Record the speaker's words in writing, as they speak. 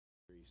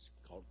series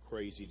called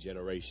Crazy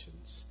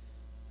Generations.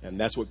 And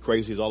that's what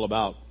crazy is all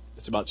about.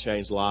 It's about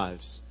changed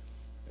lives.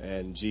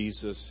 And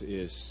Jesus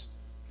is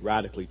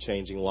radically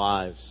changing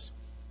lives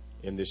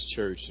in this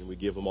church, and we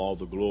give him all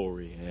the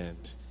glory. And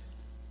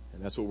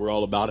that's what we're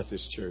all about at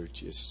this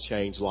church, is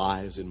change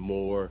lives and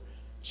more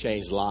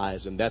changed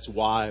lives. And that's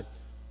why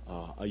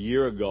a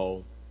year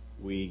ago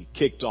we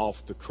kicked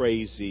off the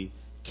Crazy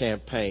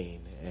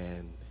campaign,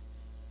 and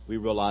we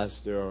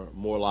realized there are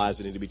more lives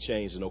that need to be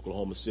changed in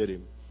Oklahoma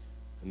City.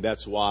 And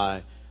that's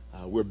why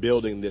we're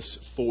building this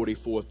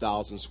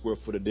 44,000 square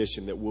foot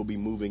addition that we'll be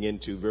moving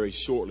into very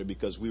shortly,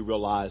 because we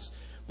realize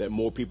that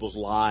more people's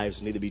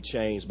lives need to be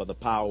changed by the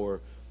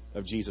power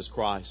of Jesus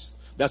Christ.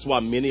 That's why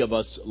many of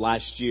us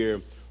last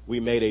year, we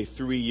made a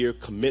 3-year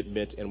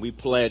commitment, and we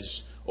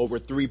pledged over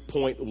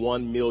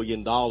 $3.1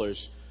 million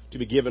to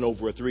be given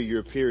over a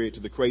 3-year period to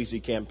the Crazy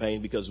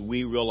campaign, because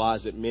we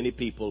realize that many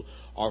people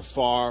are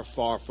far,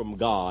 far from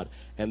God,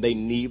 and they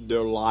need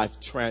their life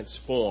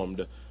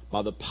transformed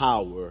by the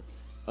power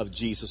of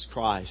Jesus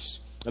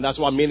Christ. And that's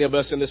why many of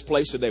us in this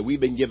place today, we've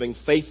been giving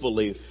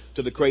faithfully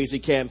to the Crazy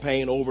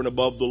campaign over and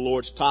above the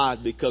Lord's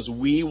tithe, because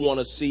we want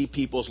to see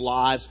people's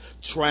lives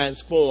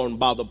transformed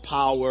by the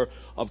power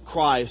of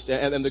Christ.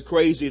 And the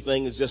crazy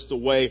thing is just the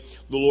way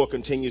the Lord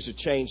continues to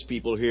change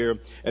people here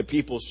at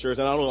People's Church.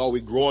 And I don't know, are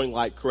we growing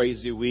like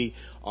crazy? We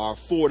are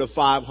 400 to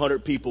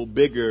 500 people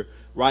bigger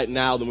right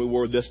now than we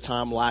were this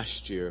time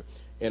last year,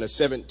 in a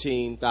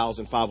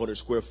 17,500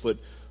 square foot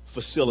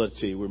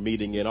facility we're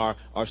meeting in.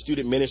 Our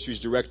student ministries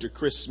director,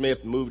 Chris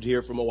Smith, moved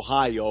here from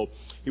Ohio.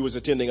 He was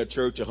attending a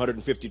church,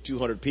 150,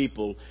 200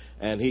 people,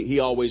 and he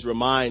always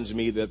reminds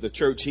me that the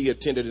church he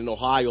attended in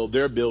Ohio,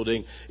 their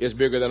building is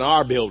bigger than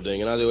our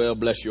building. And I say, well,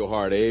 bless your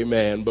heart,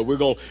 amen. But we're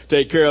going to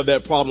take care of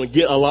that problem and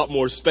get a lot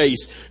more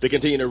space to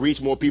continue to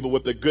reach more people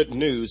with the good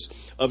news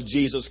of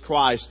Jesus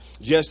Christ.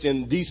 Just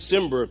in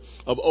December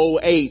of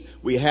 2008,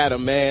 we had a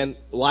man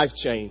life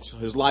change.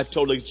 His life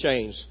totally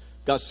changed,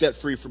 got set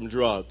free from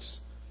drugs,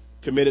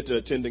 committed to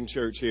attending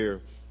church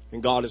here,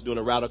 and God is doing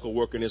a radical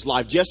work in his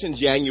life. Just in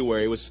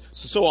January, it was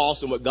so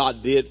awesome what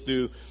God did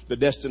through the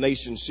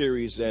Destination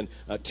series, and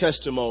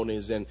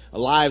testimonies and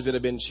lives that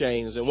have been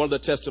changed. And one of the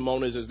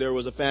testimonies is there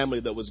was a family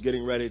that was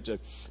getting ready to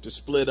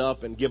split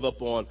up and give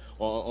up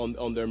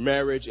on their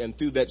marriage. And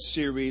through that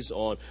series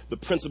on the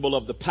principle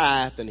of the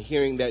path and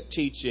hearing that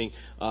teaching,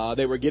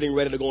 they were getting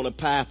ready to go on a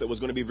path that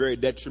was going to be very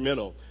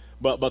detrimental.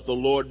 But the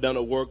Lord done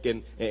a work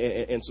in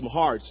some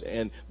hearts,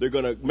 and they're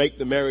going to make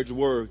the marriage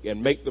work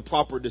and make the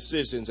proper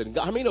decisions. And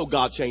God, how many know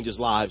God changes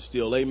lives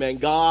still? Amen.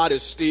 God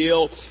is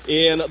still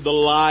in the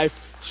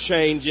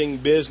life-changing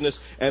business,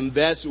 and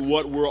that's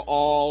what we're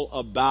all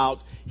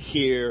about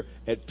here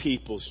at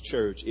People's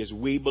Church. Is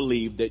we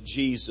believe that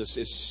Jesus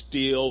is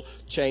still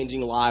changing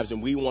lives,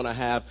 and we want to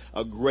have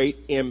a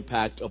great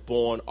impact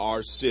upon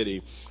our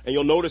city. And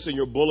you'll notice in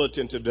your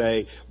bulletin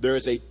today, there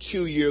is a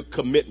 2-year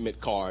commitment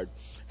card.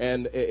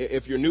 And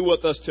if you're new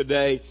with us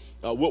today,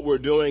 what we're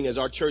doing is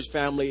our church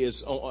family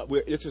is,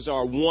 this is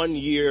our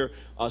 1-year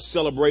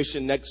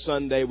celebration next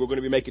Sunday. We're going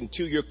to be making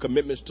 2-year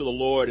commitments to the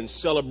Lord and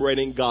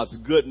celebrating God's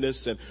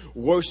goodness and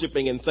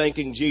worshiping and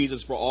thanking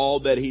Jesus for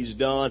all that he's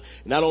done.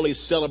 Not only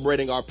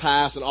celebrating our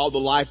past and all the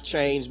life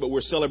change, but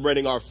we're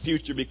celebrating our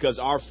future, because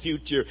our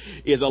future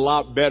is a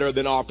lot better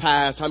than our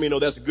past. How many know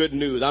that's good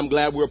news? I'm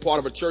glad we're a part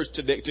of a church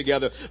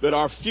together, that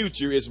our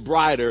future is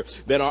brighter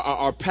than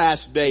our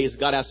past days.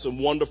 God has some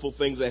wonderful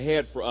things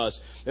ahead for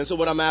us. And so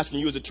what I'm asking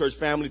you as a church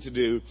family to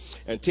do,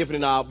 and Tiffany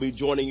and I will be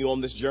joining you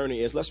on this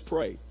journey, is let's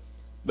pray.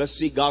 Let's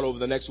seek God over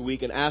the next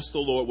week and ask the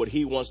Lord what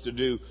he wants to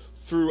do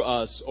through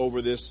us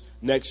over this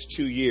next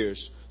 2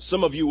 years.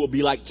 Some of you will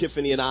be like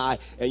Tiffany and I,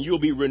 and you'll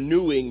be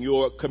renewing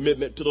your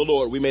commitment to the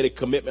Lord. We made a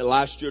commitment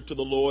last year to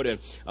the Lord, and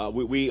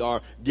we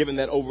are giving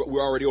that over.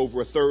 We're already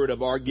over a third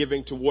of our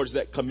giving towards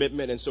that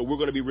commitment, and so we're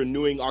going to be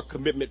renewing our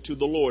commitment to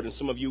the Lord. And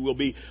some of you will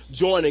be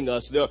joining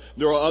us. There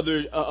are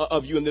others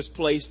of you in this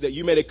place that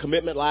you made a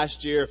commitment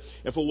last year,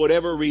 and for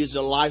whatever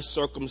reason, life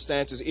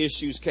circumstances,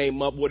 issues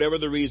came up. Whatever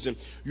the reason,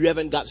 you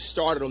haven't got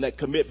started on that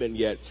commitment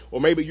yet,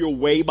 or maybe you're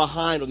way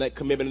behind on that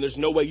commitment, and there's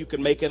no way you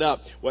can make it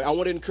up. Well, I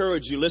want to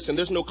encourage you. Listen,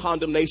 there's no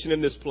condemnation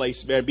in this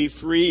place, man. Be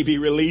free, be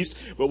released.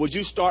 But would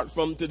you start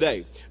from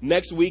today?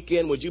 Next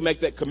weekend, would you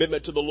make that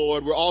commitment to the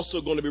Lord? We're also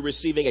going to be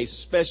receiving a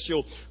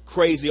special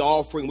crazy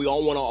offering. We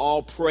all want to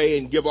all pray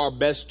and give our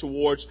best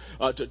towards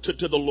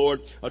to the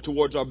Lord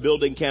towards our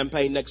building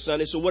campaign next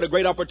Sunday. So what a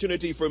great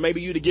opportunity for maybe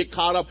you to get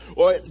caught up,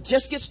 or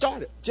just get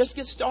started. Just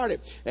get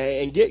started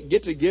and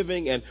get to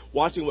giving and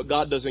watching what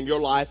God does in your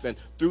life and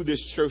through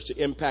this church to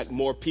impact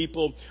more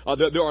people.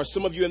 There are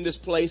some of you in this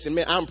place, and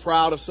man, I'm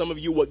proud of some of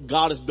you, what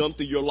God has done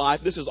through your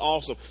life. This is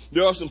awesome.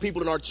 There are some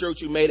people in our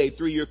church who made a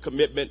 3-year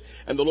commitment,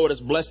 and the Lord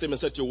has blessed them in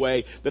such a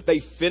way that they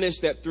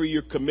finished that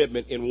 3-year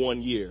commitment in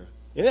 1 year.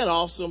 Isn't that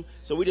awesome?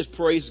 So we just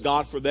praise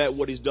God for that,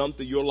 what he's done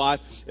through your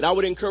life. And I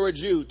would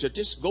encourage you to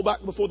just go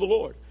back before the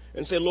Lord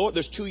and say, Lord,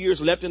 there's 2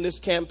 years left in this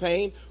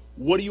campaign.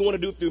 what do you want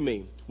to do through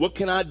me? What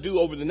can I do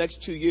over the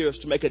next 2 years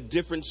to make a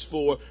difference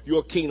for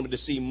your kingdom, to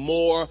see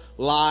more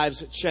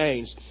lives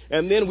changed?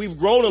 And then we've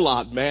grown a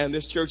lot, man.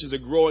 This church is a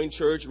growing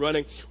church,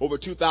 running over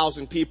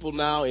 2,000 people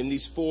now in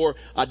these 4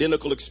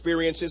 identical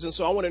experiences. And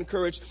so I want to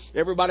encourage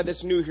everybody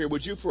that's new here,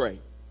 would you pray?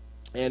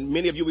 And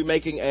many of you will be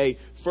making a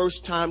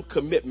first-time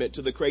commitment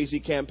to the Crazy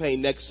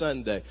Campaign next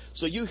Sunday.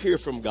 So you hear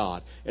from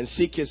God and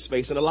seek His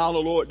face and allow the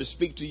Lord to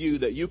speak to you,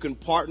 that you can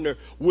partner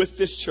with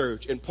this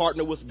church and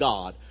partner with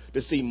God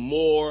to see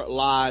more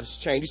lives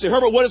change. You say,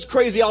 Herbert, what is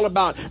Crazy all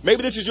about?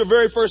 Maybe this is your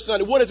very first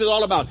Sunday. What is it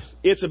all about?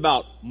 It's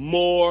about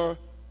more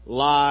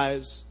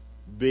lives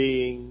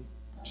being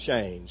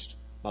changed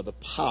by the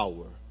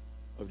power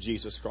of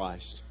Jesus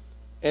Christ.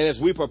 And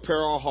as we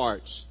prepare our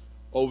hearts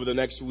over the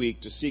next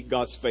week to seek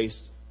God's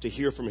face, to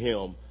hear from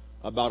Him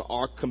about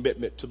our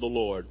commitment to the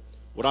Lord,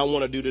 what I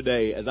want to do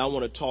today is I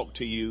want to talk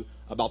to you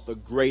about the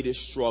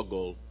greatest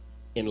struggle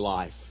in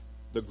life.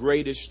 The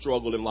greatest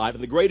struggle in life.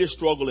 And the greatest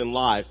struggle in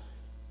life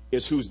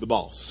is who's the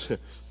boss.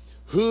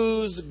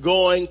 Who's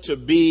going to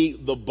be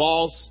the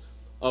boss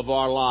of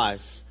our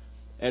life?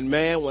 And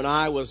man, when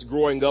I was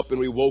growing up in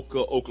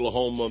Wewoka,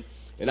 Oklahoma,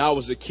 and I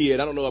was a kid,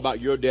 I don't know about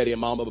your daddy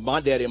and mama, but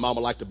my daddy and mama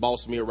liked to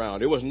boss me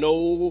around. There was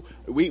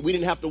we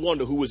didn't have to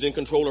wonder who was in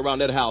control around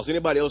that house.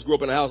 Anybody else grew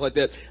up in a house like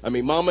that? I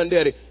mean, mama and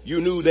daddy, you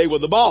knew they were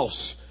the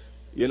boss.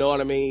 You know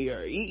what I mean?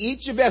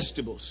 Eat your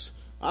vegetables.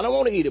 I don't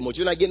want to eat them, but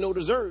you're not getting no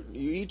dessert.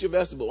 You eat your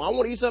vegetables. I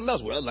want to eat something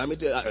else. Well, let me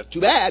tell you,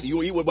 too bad.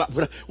 You eat what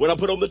I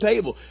put on the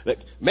table. Like,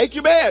 make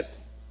your bed.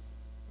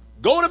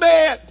 Go to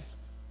bed.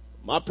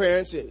 My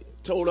parents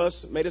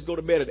made us go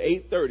to bed at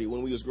 8:30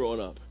 when we was growing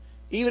up.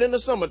 Even in the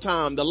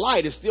summertime, the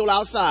light is still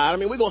outside. I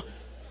mean, we're going,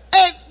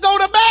 hey, go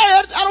to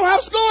bed. I don't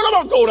have school. I'm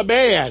going to go to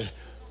bed.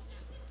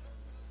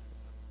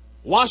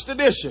 Wash the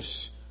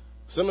dishes.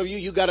 Some of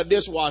you got a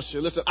dishwasher.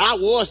 Listen, I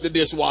was the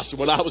dishwasher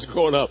when I was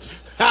growing up.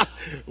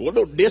 Well,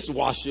 no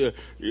dishwasher.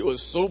 It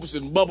was soaps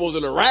and bubbles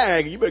and a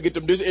rag. You better get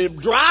them dishes and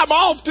dry them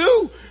off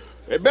too.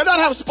 It better not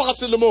have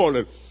spots in the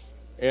morning.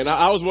 And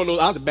I was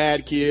I was a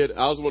bad kid.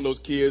 I was one of those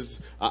kids.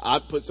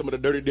 I'd put some of the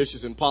dirty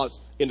dishes and pots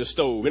in the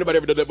stove. Anybody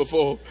ever done that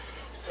before?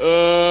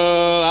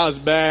 I was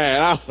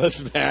bad.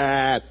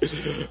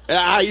 And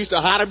I used to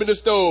hide them in the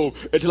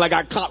stove until I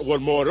got caught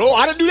one morning. Oh,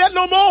 I didn't do that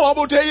no more. I'm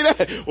going to tell you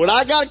that. When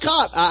I got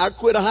caught, I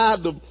quit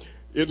hiding them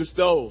in the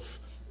stove.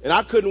 And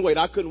I couldn't wait.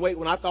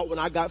 When I thought when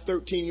I got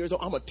 13 years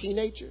old, I'm a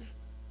teenager.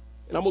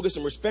 And I'm going to get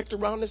some respect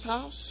around this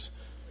house.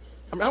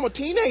 I mean, I'm a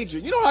teenager.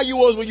 You know how you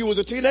was when you was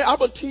a teenager?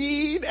 I'm a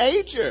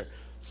teenager.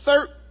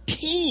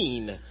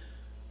 13.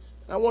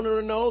 I want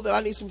her to know that I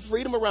need some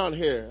freedom around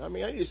here. I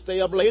mean, I need to stay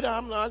up later.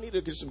 I need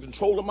to get some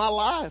control of my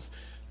life.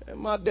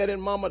 And my dad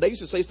and mama, they used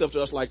to say stuff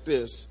to us like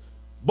this.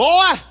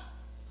 Boy,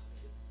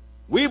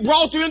 we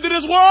brought you into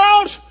this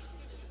world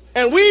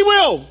and we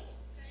will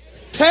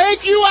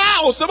take you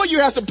out. Some of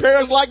you have some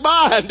parents like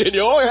mine, didn't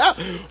you? Oh, yeah.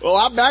 Oh,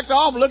 I backed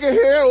off. Look at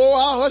here. Oh,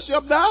 I'll hush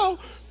up now.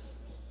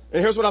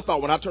 And here's what I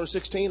thought. When I turn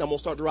 16, I'm going to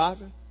start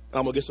driving and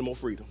I'm going to get some more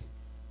freedom.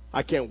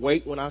 I can't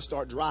wait when I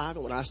start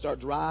driving. When I start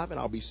driving,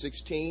 I'll be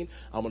 16.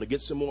 I'm going to get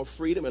some more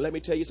freedom. And let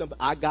me tell you something.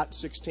 I got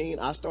 16.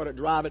 I started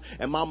driving,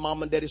 and my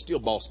mom and daddy still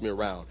bossed me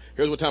around.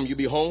 Here's what time you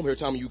be home. Here's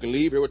what time you can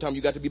leave. Here's what time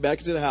you got to be back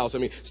into the house. I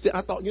mean,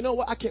 I thought, you know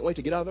what? I can't wait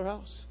to get out of their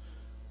house.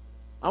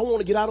 I want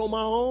to get out on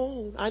my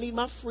own. I need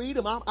my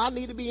freedom. I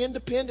need to be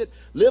independent,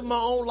 live my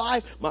own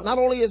life. Not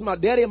only is my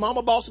daddy and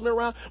mama bossing me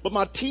around, but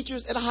my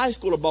teachers at high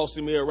school are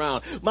bossing me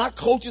around. My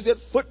coaches at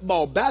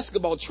football,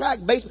 basketball,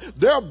 track, baseball,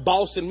 they're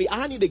bossing me.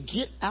 I need to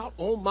get out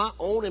on my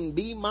own and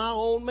be my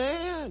own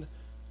man.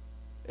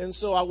 And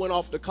so I went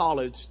off to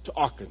college to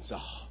Arkansas,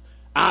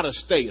 out of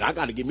state. I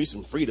got to give me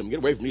some freedom. Get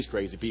away from these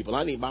crazy people.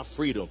 I need my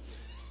freedom.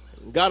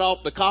 Got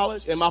off to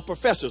college, and my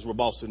professors were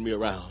bossing me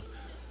around.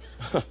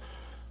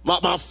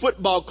 My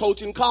football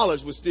coach in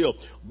college was still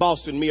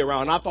bossing me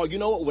around. And I thought, you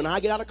know what? When I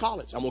get out of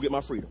college, I'm going to get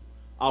my freedom.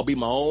 I'll be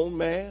my own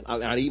man.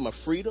 I need my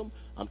freedom.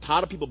 I'm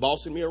tired of people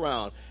bossing me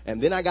around. And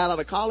then I got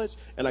out of college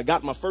and I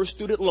got my first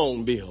student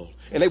loan bill.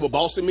 And they were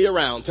bossing me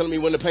around, telling me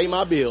when to pay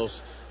my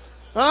bills.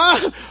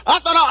 I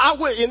thought I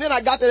went, and then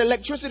I got that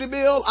electricity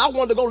bill. I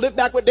wanted to go live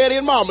back with daddy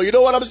and mama. You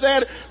know what I'm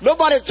saying?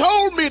 Nobody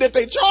told me that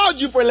they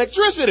charge you for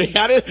electricity.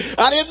 I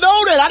didn't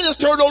know that. I just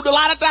turned on the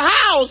light at the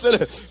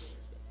house.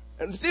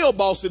 And still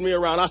bossing me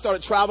around. I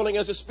started traveling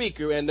as a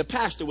speaker, and the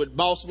pastor would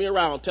boss me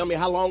around, tell me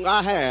how long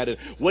I had and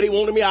what he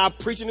wanted me. I'm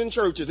preaching in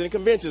churches and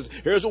conventions.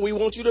 Here's what we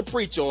want you to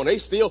preach on. They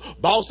still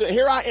bossing.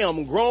 Here I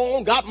am,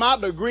 grown, got my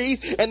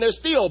degrees, and they're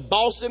still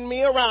bossing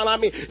me around. I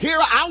mean, here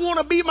I want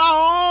to be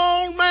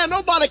my own man.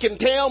 Nobody can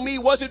tell me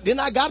what to do. Then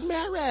I got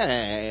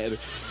married.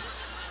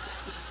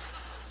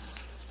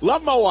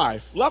 Love my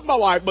wife,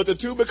 but the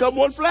two become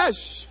one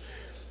flesh.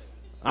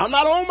 I'm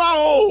not on my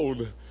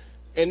own.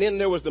 And then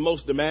there was the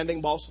most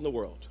demanding boss in the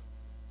world.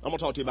 I'm going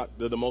to talk to you about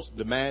the most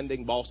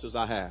demanding bosses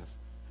I have.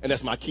 And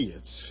that's my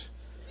kids.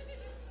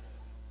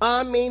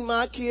 I mean,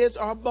 my kids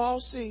are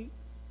bossy.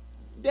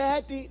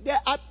 Daddy,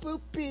 I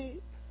poopy.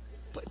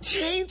 But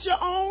change your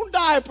own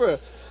diaper.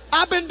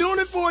 I've been doing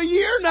it for a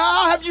year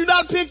now. Have you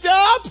not picked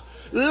up?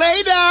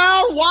 Lay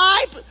down,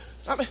 wipe.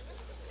 I mean,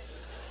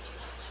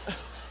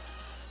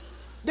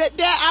 Dad,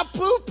 I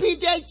poopy,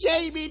 they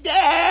changed me,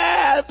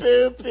 Dad,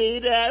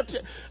 poopy,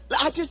 Dad.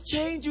 I just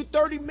changed you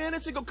 30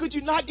 minutes ago. Could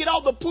you not get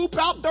all the poop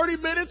out 30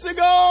 minutes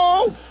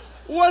ago?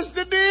 What's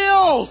the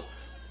deal?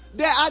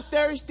 Dad, I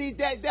thirsty,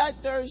 Dad, I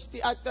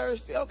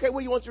thirsty. Okay, what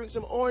do you want to drink?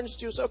 Some orange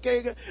juice,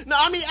 okay? No,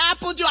 I mean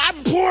apple juice.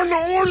 I'm pouring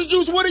the orange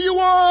juice. What do you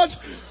want?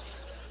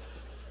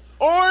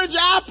 Orange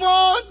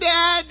apple,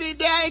 Daddy,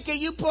 can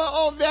you put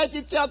on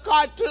VeggieTale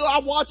cartoon?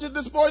 I'm watching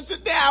the sports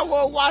today. I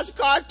won't watch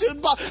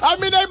cartoon. I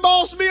mean, they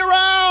boss me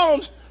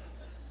around.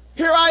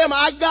 Here I am.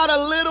 I got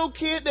a little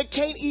kid that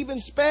can't even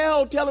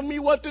spell telling me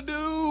what to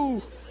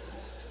do.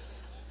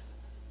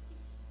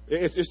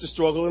 It's the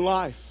struggle in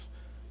life.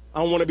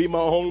 I want to be my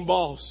own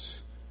boss.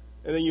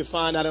 And then you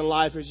find out in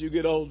life as you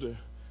get older,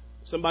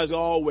 somebody's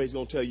always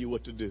going to tell you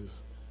what to do.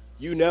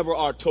 You never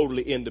are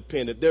totally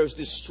independent. There's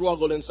this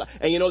struggle inside.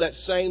 And you know that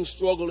same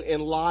struggle in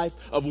life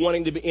of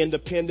wanting to be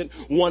independent,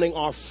 wanting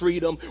our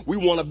freedom. We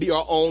want to be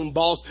our own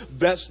boss.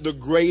 That's the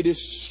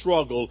greatest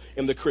struggle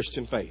in the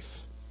Christian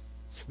faith.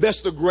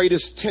 That's the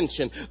greatest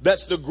tension.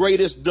 That's the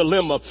greatest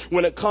dilemma.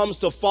 When it comes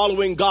to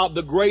following God,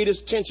 the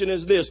greatest tension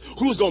is this: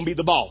 who's going to be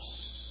the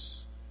boss?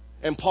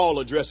 And Paul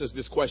addresses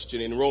this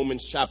question in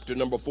Romans chapter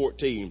number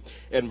 14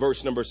 and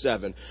verse number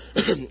 7.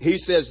 He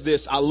says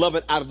this, I love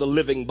it out of the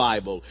Living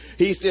Bible.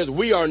 He says,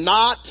 we are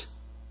not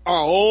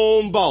our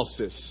own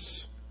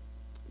bosses.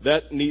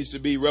 That needs to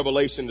be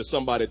revelation to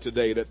somebody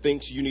today that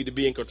thinks you need to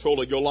be in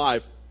control of your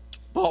life.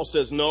 Paul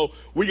says, no,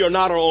 we are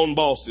not our own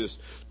bosses.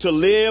 To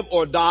live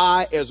or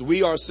die as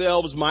we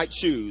ourselves might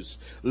choose.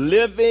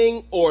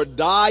 Living or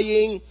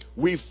dying,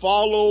 we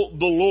follow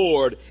the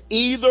Lord.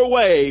 Either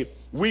way,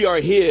 we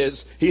are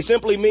his. He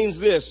simply means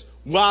this: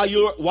 while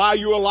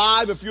you're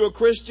alive, if you're a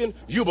Christian,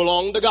 you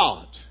belong to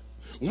God.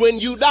 When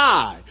you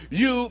die,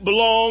 you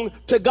belong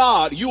to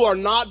God. You are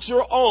not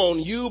your own.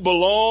 You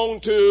belong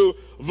to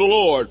the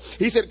Lord.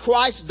 He said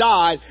Christ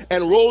died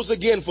and rose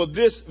again for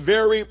this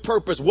very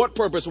purpose. What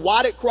purpose?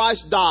 Why did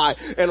Christ die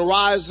and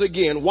rise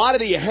again? Why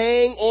did he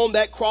hang on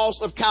that cross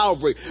of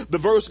Calvary? The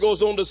verse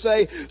goes on to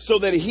say, so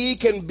that he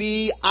can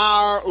be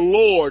our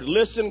Lord.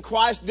 Listen,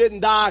 Christ didn't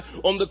die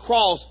on the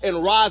cross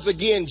and rise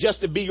again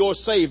just to be your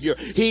Savior.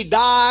 He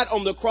died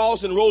on the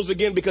cross and rose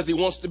again because he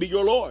wants to be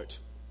your Lord.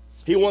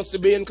 He wants to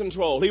be in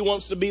control. He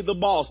wants to be the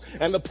boss.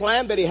 And the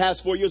plan that he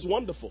has for you is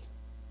wonderful.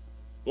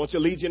 He wants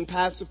to lead you in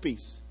paths of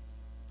peace.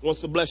 He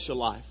wants to bless your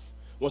life.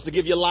 He wants to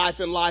give you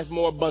life and life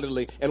more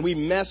abundantly. And we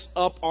mess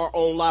up our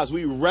own lives.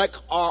 We wreck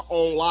our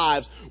own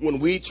lives when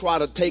we try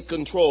to take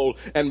control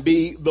and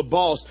be the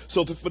boss.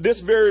 So for this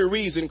very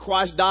reason,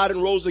 Christ died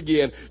and rose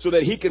again so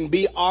that he can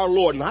be our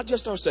Lord, not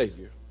just our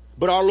Savior,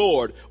 but our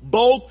Lord,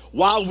 both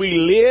while we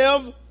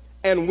live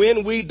and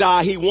when we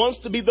die. He wants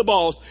to be the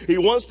boss. He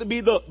wants to be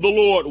the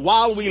Lord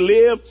while we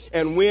live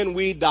and when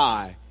we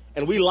die.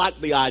 And we like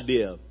the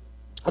idea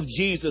of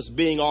Jesus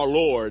being our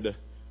Lord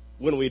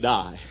when we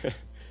die.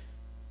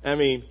 I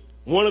mean,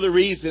 one of the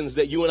reasons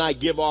that you and I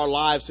give our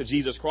lives to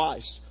Jesus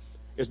Christ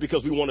is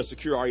because we want to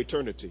secure our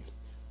eternity.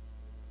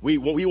 We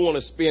want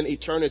to spend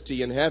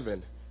eternity in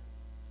heaven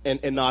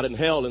and not in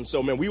hell. And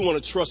so, man, we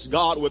want to trust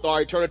God with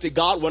our eternity.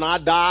 God, when I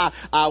die,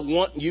 I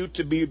want you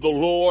to be the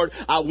Lord.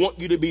 I want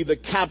you to be the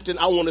captain.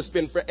 I want to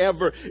spend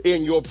forever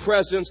in your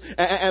presence.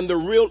 And the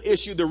real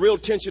issue, the real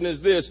tension is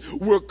this: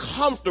 we're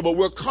comfortable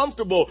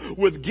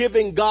with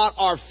giving God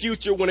our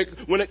future when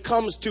it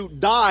comes to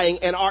dying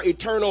and our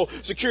eternal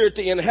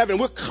security in heaven.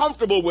 We're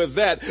comfortable with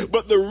that.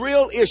 But the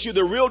real issue,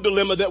 the real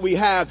dilemma that we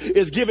have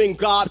is giving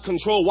God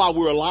control while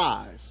we're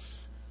alive.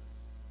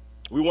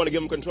 We want to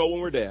give him control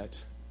when we're dead.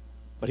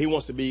 But he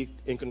wants to be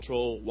in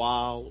control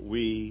while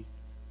we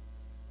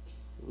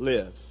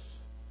live.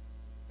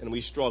 And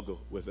we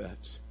struggle with that.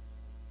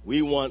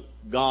 We want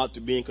God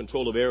to be in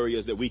control of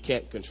areas that we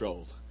can't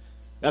control.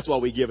 That's why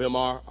we give him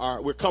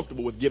we're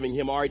comfortable with giving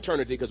him our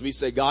eternity, because we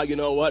say, God, you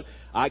know what?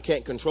 I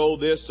can't control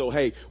this. So,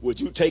 hey, would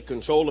you take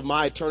control of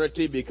my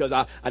eternity, because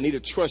I need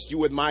to trust you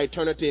with my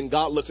eternity. And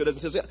God looks at us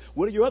and says,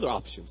 what are your other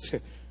options?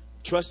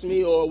 Trust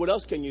me, or what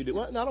else can you do?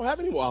 Well, I don't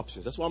have any more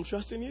options. That's why I'm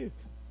trusting you.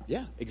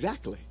 Yeah,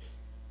 exactly.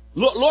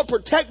 Lord,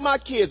 protect my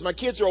kids. My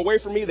kids are away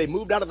from me. They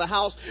moved out of the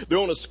house. They're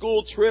on a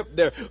school trip.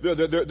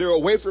 They're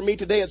away from me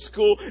today at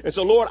school. And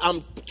so, Lord,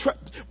 I'm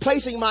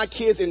placing my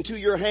kids into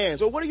your hands.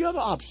 So what are your other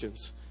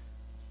options?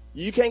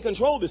 You can't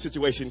control this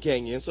situation,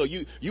 can you? And so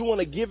you want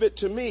to give it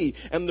to me.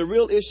 And the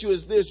real issue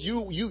is this: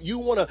 you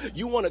want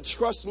to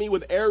trust me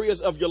with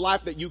areas of your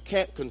life that you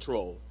can't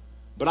control.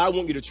 But I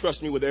want you to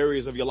trust me with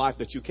areas of your life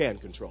that you can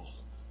control.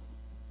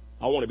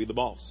 I want to be the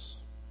boss.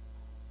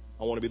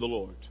 I want to be the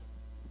Lord.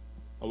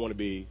 I want to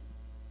be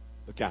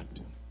the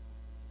captain.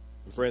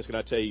 And friends, can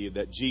I tell you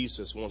that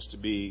Jesus wants to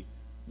be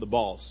the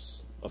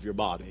boss of your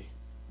body?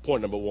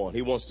 Point number one,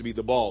 he wants to be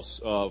the boss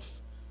of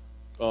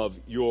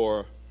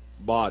your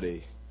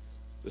body.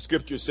 The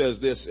scripture says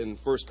this in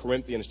 1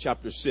 Corinthians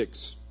chapter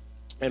 6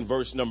 and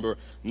verse number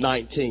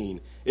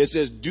 19. It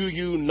says, do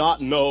you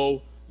not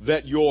know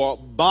that your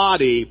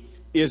body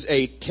is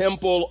a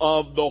temple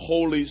of the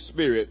Holy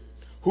Spirit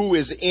who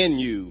is in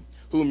you,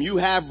 whom you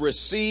have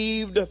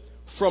received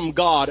from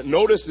God.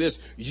 Notice this.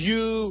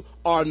 You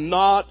are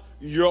not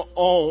your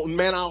own.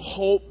 Man, I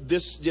hope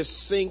this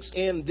just sinks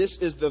in. This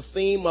is the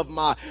theme of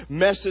my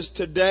message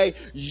today.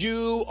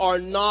 You are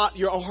not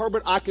your own.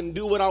 Herbert, I can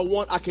do what I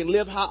want. I can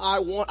live how I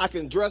want. I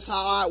can dress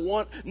how I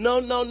want. No.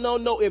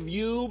 If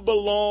you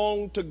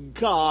belong to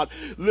God,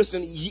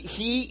 listen,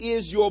 He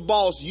is your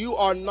boss. You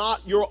are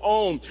not your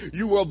own.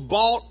 You were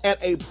bought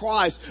at a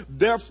price.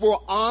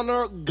 Therefore,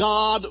 honor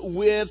God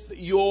with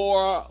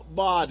your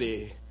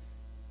body.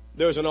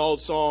 There's an old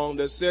song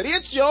that said,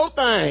 it's your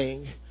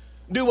thing.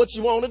 Do what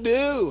you want to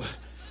do.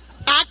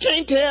 I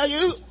can't tell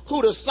you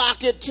who to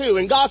sock it to.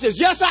 And God says,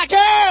 yes, I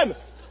can.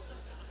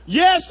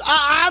 Yes,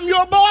 I'm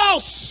your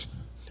boss.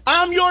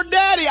 I'm your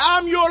daddy.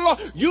 I'm your Lord.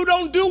 You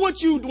don't do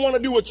what you want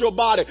to do with your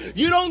body.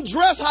 You don't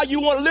dress how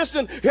you want.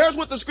 Listen, here's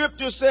what the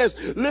scripture says.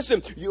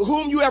 Listen,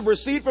 whom you have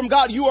received from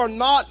God, you are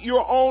not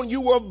your own.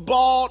 You were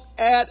bought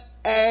at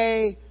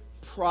a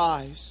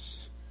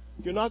price.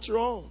 You're not your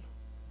own.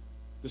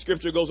 The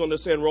scripture goes on to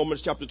say in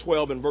Romans chapter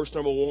 12 and verse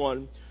number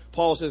 1,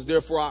 Paul says,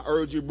 therefore I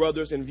urge you,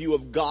 brothers, in view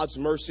of God's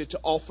mercy, to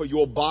offer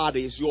your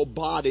bodies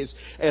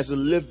as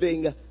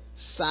living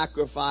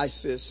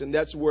sacrifices. And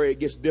that's where it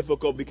gets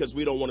difficult because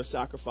we don't want to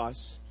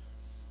sacrifice.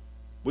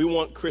 We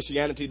want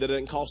Christianity that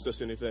doesn't cost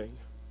us anything.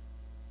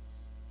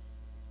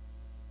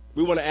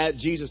 We want to add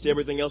Jesus to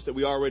everything else that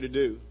we already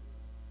do.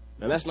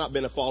 And that's not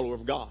being a follower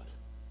of God.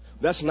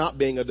 That's not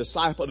being a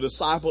disciple. A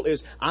disciple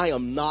is, I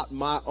am not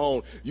my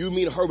own. You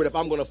mean, Herbert, if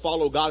I'm going to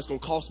follow God, it's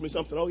going to cost me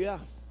something? Oh, yeah.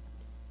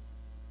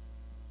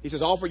 He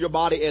says, offer your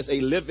body as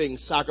a living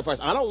sacrifice.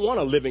 I don't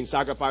want a living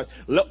sacrifice.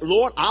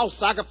 Lord, I'll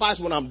sacrifice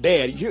when I'm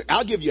dead.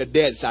 I'll give you a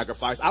dead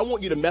sacrifice. I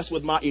want you to mess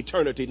with my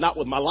eternity, not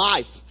with my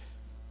life.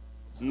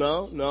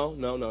 No.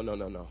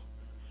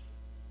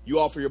 You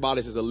offer your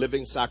bodies as a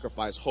living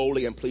sacrifice,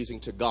 holy and pleasing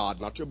to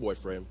God, not your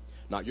boyfriend,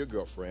 not your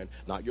girlfriend,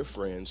 not your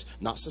friends,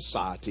 not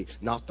society,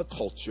 not the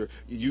culture.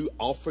 You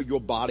offer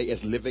your body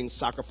as living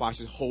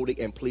sacrifices, holy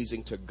and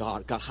pleasing to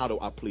God. God, how do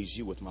I please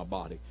you with my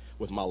body?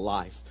 With my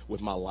life, with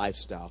my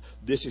lifestyle.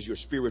 This is your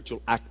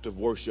spiritual act of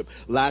worship.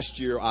 Last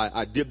year,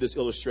 I did this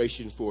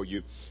illustration for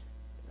you.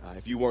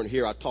 If you weren't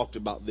here, I talked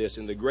about this.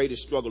 And the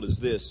greatest struggle is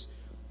this,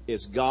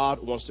 is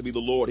God wants to be the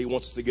Lord. He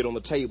wants us to get on the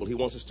table. He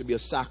wants us to be a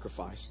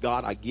sacrifice.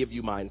 God, I give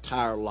you my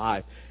entire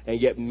life. And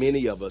yet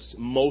many of us,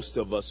 most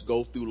of us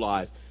go through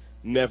life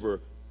never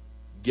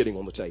getting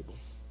on the table.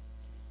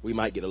 We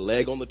might get a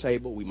leg on the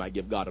table. We might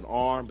give God an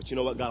arm. But you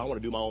know what, God, I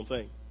want to do my own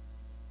thing.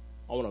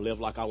 I want to live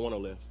like I want to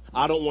live.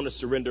 I don't want to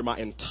surrender my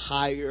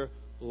entire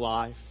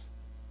life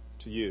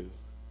to you.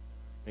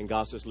 And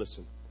God says,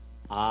 listen,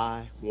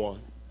 I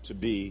want to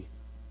be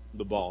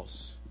the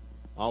boss.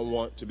 I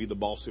want to be the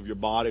boss of your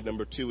body.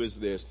 Number 2 is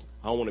this.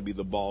 I want to be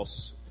the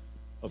boss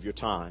of your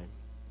time.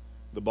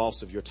 The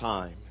boss of your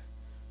time.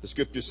 The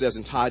scripture says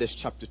in Titus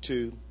chapter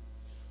 2,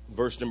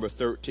 verse number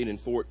 13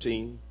 and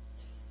 14,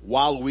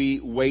 while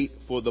we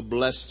wait for the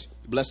blessed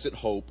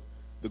hope,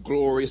 the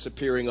glorious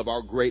appearing of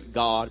our great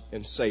God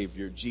and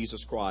Savior,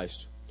 Jesus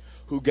Christ,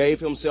 who gave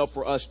himself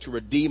for us to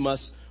redeem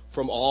us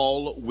from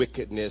all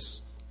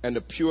wickedness and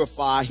to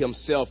purify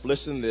himself,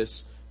 listen to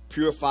this,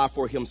 purify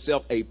for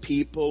himself a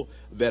people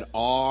that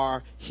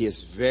are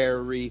his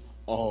very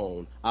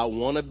own. I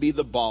want to be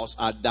the boss.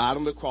 I died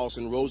on the cross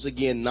and rose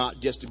again, not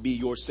just to be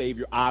your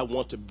Savior. I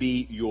want to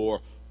be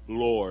your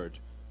Lord.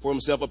 For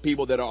himself a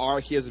people that are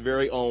his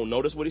very own.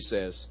 Notice what he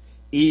says,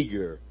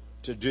 eager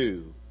to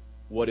do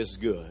what is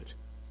good.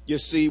 You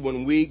see,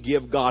 when we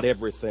give God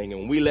everything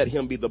and we let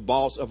him be the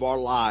boss of our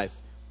life,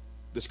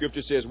 the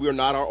scripture says we are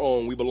not our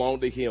own. We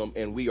belong to him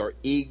and we are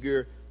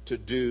eager to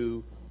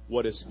do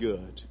what is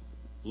good.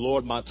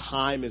 Lord, my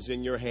time is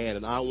in your hand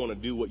and I want to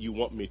do what you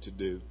want me to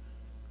do.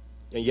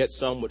 And yet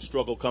some would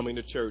struggle coming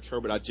to church.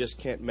 Herbert, I just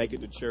can't make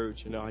it to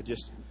church. You know, I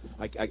just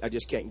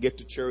can't get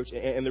to church.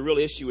 And the real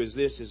issue is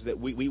this, is that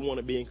we want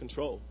to be in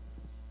control.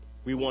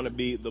 We want to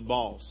be the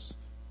boss.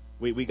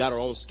 We got our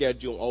own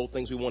schedule, all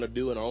things we want to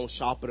do, and our own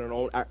shopping, and our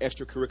own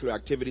extracurricular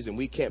activities, and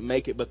we can't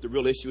make it. But the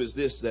real issue is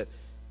this, that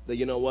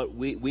you know what?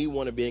 We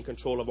want to be in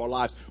control of our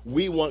lives.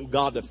 We want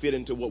God to fit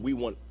into what we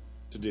want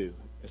to do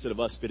instead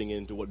of us fitting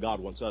into what God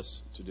wants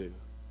us to do.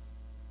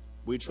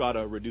 We try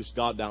to reduce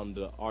God down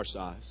to our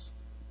size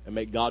and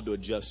make God to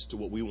adjust to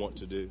what we want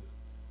to do. You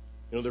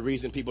know, the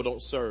reason people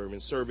don't serve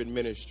and serve in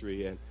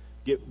ministry and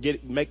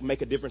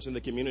make a difference in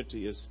the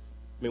community is,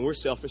 we're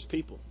selfish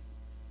people.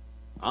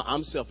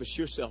 I'm selfish,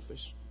 you're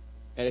selfish.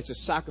 And it's a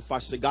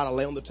sacrifice that God will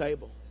lay on the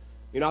table.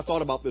 You know, I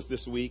thought about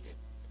this week.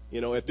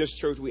 You know, at this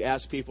church, we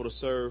ask people to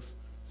serve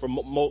for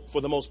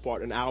the most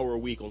part an hour a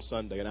week on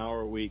Sunday, an hour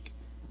a week.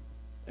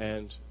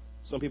 And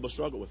some people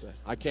struggle with that.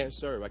 I can't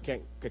serve. I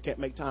can't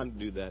make time to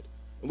do that.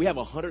 And we have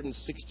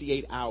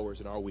 168 hours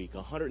in our week,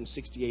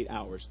 168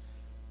 hours,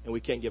 and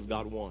we can't give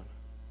God one.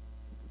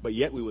 But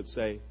yet we would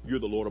say, you're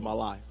the Lord of my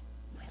life.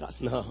 God,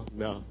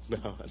 no.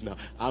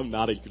 I'm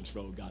not in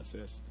control, God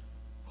says.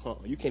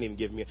 You can't even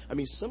give me. I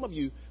mean, some of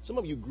you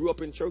grew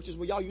up in churches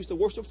where y'all used to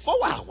worship 4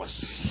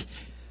 hours.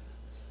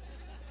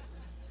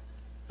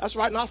 That's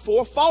right, not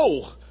 4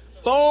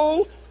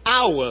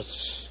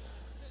 hours.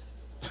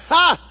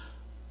 Ha!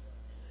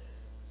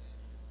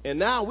 And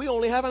now we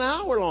only have an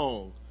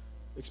hour-long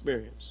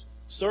experience.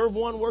 Serve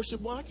one,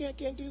 worship one. I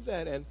can't do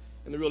that. And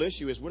the real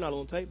issue is we're not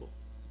on the table.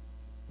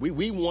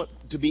 We want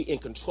to be in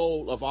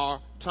control of our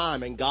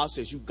time. And God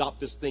says, you got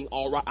this thing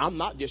all right. I'm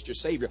not just your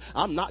savior.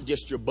 I'm not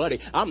just your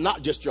buddy. I'm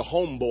not just your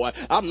homeboy.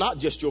 I'm not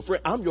just your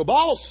friend. I'm your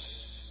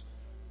boss.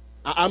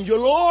 I'm your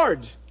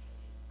Lord.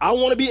 I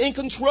want to be in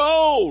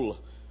control.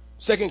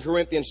 2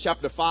 Corinthians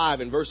chapter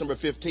 5 and verse number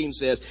 15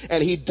 says,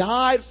 and he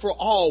died for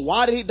all.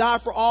 Why did he die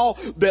for all?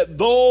 That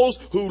those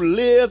who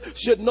live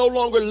should no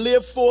longer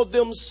live for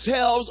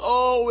themselves.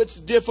 Oh, it's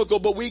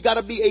difficult, but we got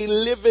to be a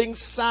living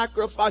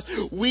sacrifice.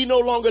 We no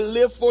longer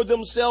live for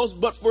themselves,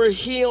 but for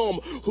him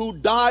who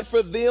died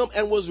for them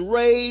and was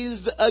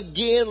raised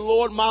again.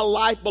 Lord, my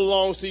life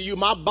belongs to you.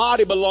 My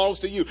body belongs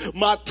to you.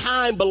 My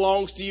time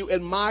belongs to you.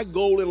 And my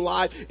goal in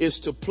life is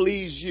to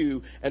please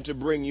you and to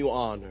bring you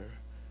honor.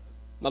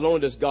 Not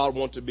only does God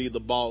want to be the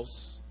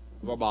boss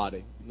of our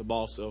body, the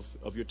boss of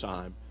your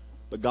time,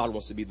 but God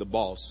wants to be the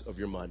boss of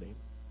your money,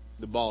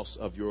 the boss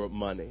of your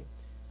money.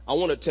 I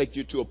want to take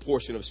you to a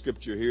portion of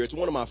Scripture here. It's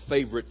one of my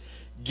favorite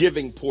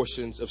giving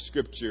portions of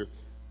Scripture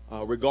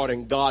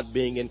regarding God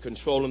being in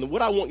control. And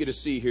what I want you to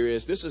see here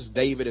is this is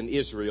David and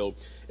Israel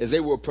as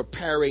they were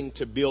preparing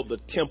to build the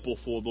temple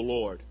for the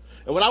Lord.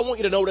 And what I want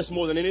you to notice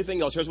more than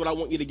anything else, here's what I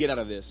want you to get out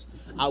of this.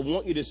 I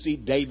want you to see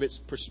David's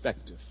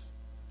perspective.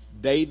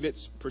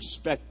 David's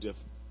perspective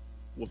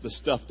with the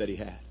stuff that he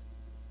had.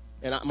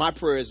 And my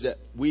prayer is that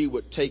we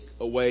would take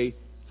away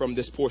from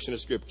this portion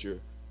of Scripture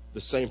the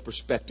same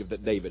perspective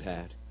that David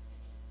had.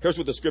 Here's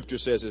what the Scripture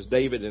says is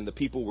David and the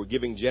people were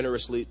giving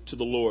generously to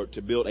the Lord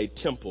to build a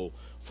temple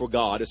for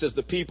God. It says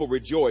the people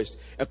rejoiced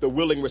at the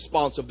willing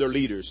response of their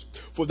leaders,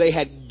 for they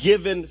had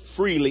given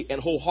freely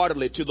and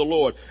wholeheartedly to the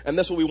Lord. And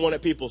that's what we want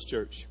at People's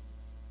Church.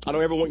 I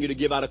don't ever want you to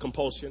give out of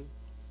compulsion.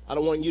 I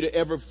don't want you to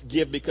ever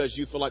give because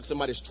you feel like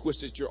somebody's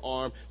twisted your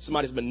arm,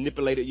 somebody's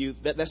manipulated you.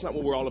 That's not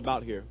what we're all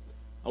about here.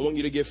 I want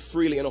you to give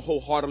freely and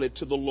wholeheartedly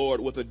to the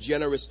Lord with a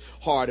generous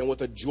heart and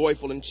with a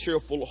joyful and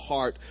cheerful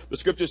heart. The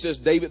Scripture says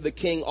David the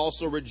king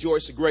also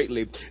rejoiced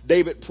greatly.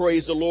 David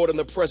praised the Lord in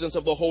the presence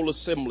of the whole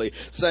assembly,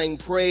 saying,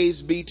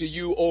 praise be to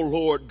you, O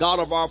Lord, God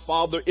of our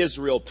father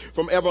Israel,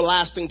 from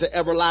everlasting to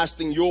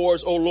everlasting.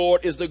 Yours, O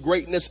Lord, is the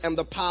greatness and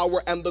the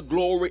power and the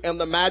glory and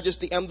the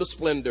majesty and the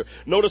splendor.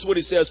 Notice what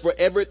he says, for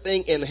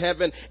everything in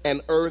heaven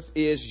and earth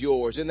is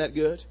yours. Isn't that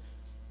good?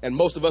 And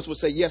most of us would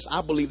say, yes,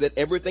 I believe that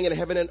everything in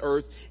heaven and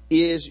earth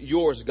is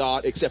yours,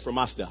 God, except for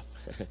my stuff.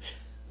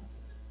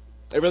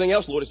 Everything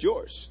else, Lord, is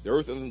yours. The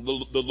earth and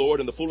the Lord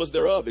and the fullness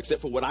thereof,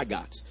 except for what I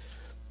got.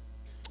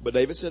 But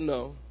David said,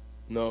 no.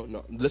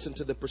 Listen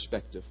to the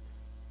perspective.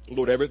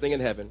 Lord, everything in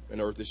heaven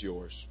and earth is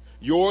yours.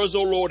 Yours,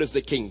 O Lord, is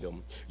the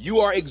kingdom. You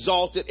are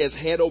exalted as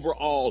head over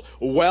all.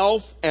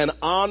 Wealth and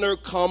honor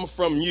come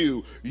from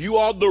you. You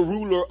are the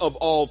ruler of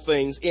all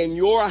things. In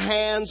your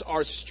hands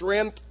are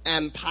strength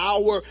and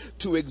power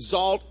to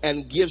exalt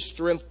and give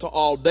strength to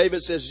all.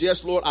 David says,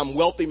 yes, Lord, I'm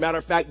wealthy. Matter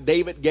of fact,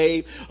 David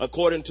gave,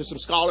 according to some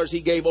scholars, he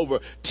gave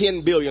over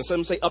 10 billion.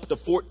 Some say up to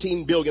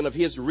 14 billion of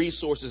his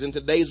resources in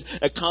today's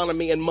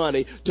economy and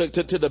money to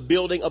the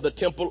building of the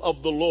temple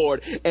of the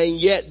Lord. And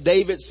yet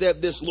David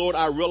said this, Lord,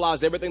 I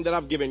realize everything that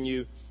I've given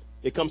you,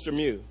 it comes from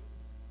you.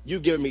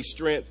 You've given me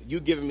strength.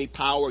 You've given me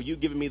power. You've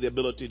given me the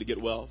ability to get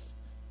wealth.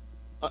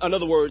 In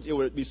other words, it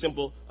would be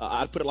simple.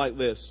 I'd put it like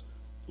this.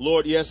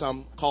 Lord, yes,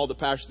 I'm called to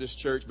pastor this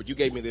church, but you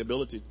gave me the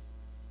ability.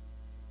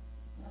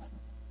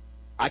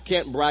 I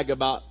can't brag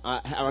about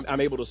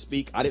I'm able to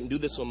speak. I didn't do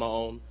this on my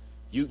own.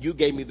 You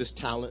gave me this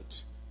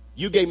talent.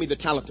 You gave me the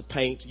talent to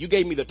paint. You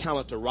gave me the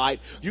talent to write.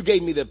 You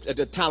gave me the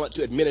talent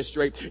to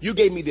administrate. You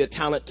gave me the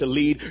talent to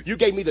lead. You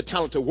gave me the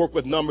talent to work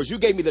with numbers. You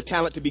gave me the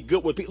talent to be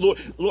good with people.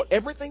 Lord,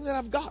 everything that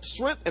I've got,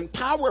 strength and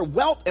power,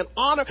 wealth and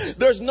honor,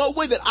 there's no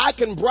way that I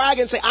can brag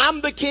and say,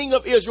 I'm the king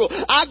of Israel.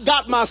 I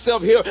got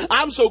myself here.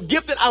 I'm so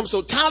gifted. I'm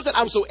so talented.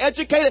 I'm so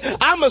educated.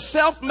 I'm a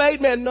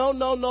self-made man. No,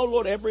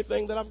 Lord,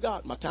 everything that I've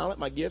got, my talent,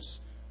 my gifts,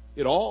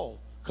 it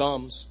all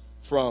comes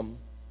from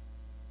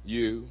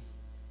you.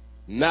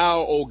 Now,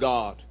 O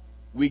God,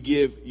 we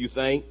give you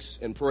thanks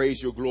and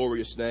praise your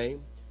glorious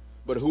name.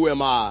 But who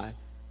am I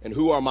and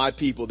who are my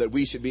people that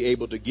we should be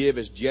able to give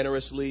as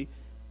generously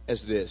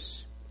as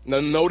this?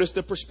 Now notice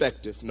the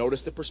perspective.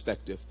 Notice the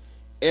perspective.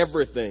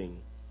 Everything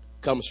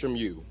comes from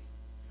you.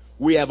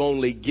 We have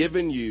only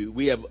given you,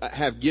 we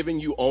have given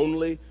you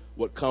only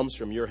what comes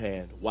from your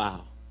hand.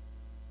 Wow.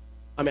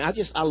 I mean,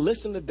 I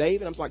listened to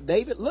David. I was like,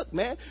 David, look,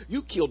 man,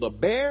 you killed a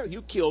bear.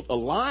 You killed a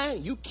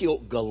lion. You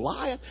killed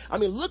Goliath.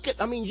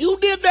 You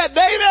did that,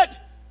 David.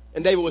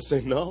 And David would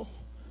say, no,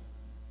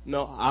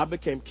 I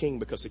became king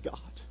because of God.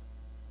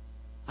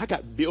 I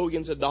got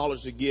billions of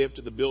dollars to give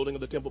to the building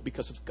of the temple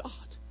because of God.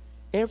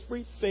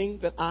 Everything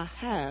that I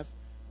have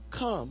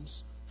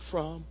comes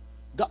from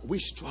God. We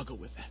struggle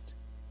with that.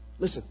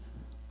 Listen,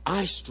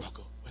 I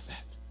struggle with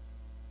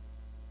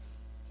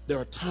There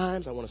are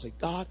times I want to say,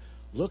 God,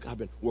 look, I've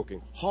been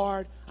working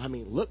hard.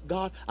 Look,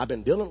 God, I've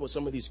been dealing with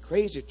some of these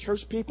crazy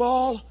church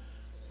people.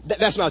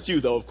 That's not you,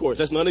 though, of course.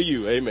 That's none of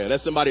you. Amen.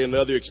 That's somebody in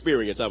another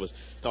experience I was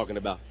talking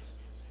about.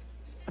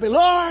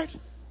 Lord.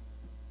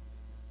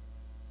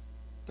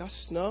 God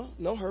says,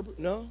 no, Herbert,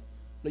 no.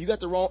 No, you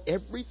got the wrong.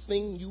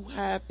 Everything you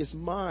have is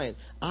mine.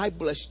 I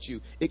blessed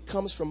you. It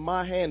comes from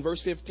my hand.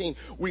 Verse 15.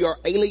 We are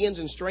aliens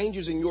and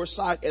strangers in your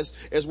sight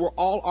as were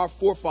all our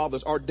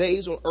forefathers. Our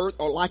days on earth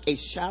are like a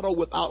shadow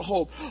without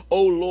hope.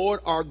 O Lord,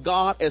 our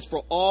God, as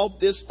for all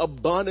this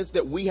abundance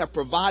that we have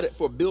provided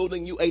for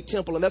building you a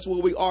temple. And that's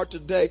where we are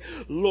today.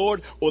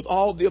 Lord, with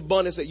all the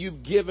abundance that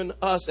you've given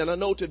us. And I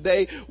know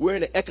today we're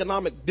in an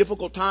economic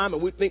difficult time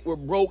and we think we're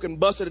broke and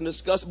busted and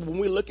disgusted. But when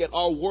we look at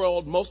our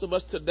world, most of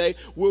us today,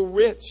 we're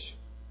rich.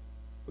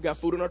 We got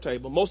food on our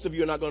table. Most of you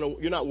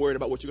you're not worried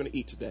about what you're going to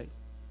eat today.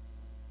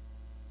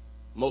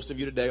 Most of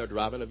you today are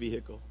driving a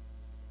vehicle.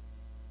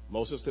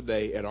 Most of us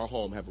today at our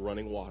home have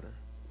running water.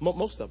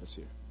 Most of us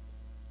here.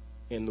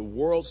 In the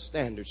world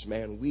standards,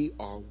 man, we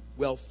are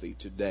wealthy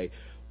today.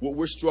 What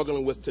we're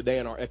struggling with today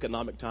in our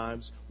economic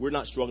times, we're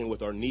not struggling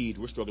with our need.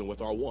 We're struggling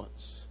with our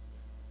wants.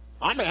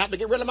 I may have to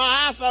get rid of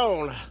my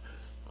iPhone.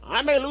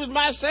 I may lose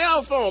my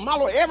cell phone. My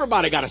Lord,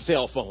 everybody got a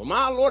cell phone.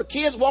 My Lord,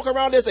 kids walk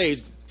around this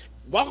age,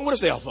 walking with a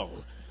cell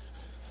phone.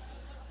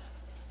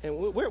 And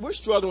we're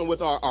struggling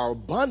with our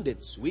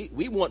abundance.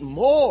 We want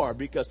more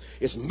because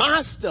it's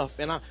my stuff.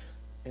 And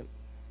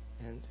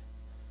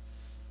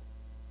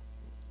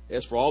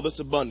as for all this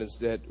abundance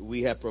that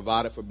we have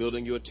provided for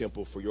building you a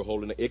temple for your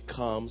holiness, it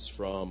comes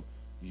from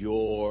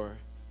your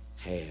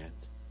hand.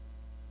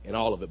 And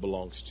all of it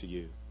belongs to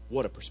you.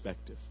 What a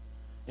perspective.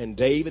 And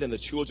David and the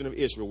children of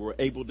Israel were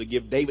able to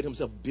give David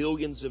himself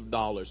billions of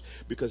dollars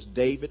because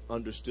David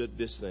understood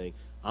this thing.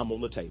 I'm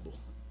on the table.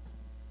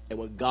 And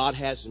when God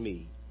has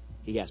me,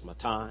 he has my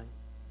time.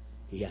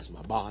 He has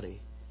my body.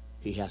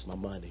 He has my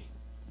money.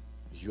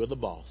 You're the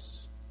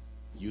boss.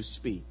 You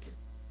speak.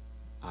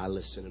 I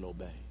listen and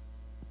obey.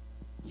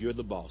 You're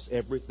the boss.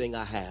 Everything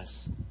I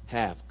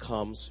have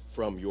comes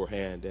from your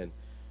hand. And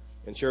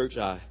in church,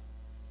 if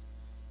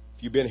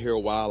you've been here a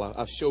while,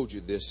 I've showed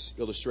you this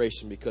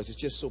illustration because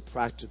it's just so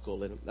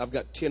practical. And I've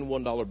got 10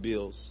 $1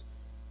 bills.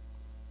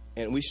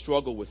 And we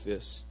struggle with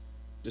this.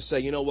 To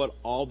say, you know what?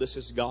 All this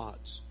is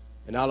God's.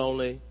 And not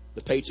only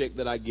the paycheck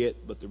that I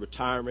get, but the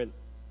retirement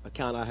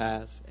account I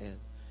have. And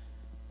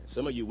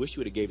some of you wish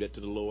you would have gave that to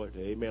the Lord.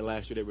 Amen.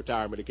 Last year, that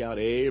retirement account.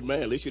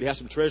 Amen. At least you'd have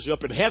some treasure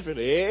up in heaven.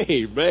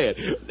 Amen.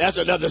 That's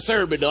another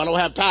sermon, though. I don't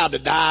have time to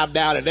dive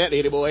down in that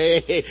anymore.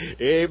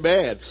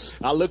 Amen.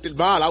 I looked at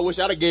mine. I wish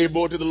I'd have gave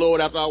more to the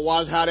Lord after I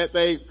watched how that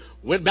thing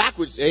went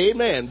backwards.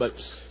 Amen. But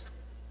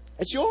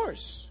it's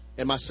yours.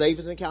 And my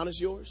savings account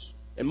is yours.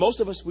 And most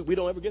of us, we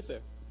don't ever get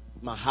there.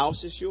 My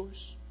house is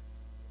yours.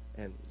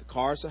 And the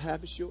cars I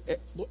have is yours.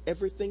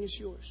 Everything is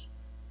yours.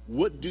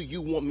 What do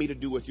you want me to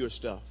do with your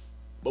stuff?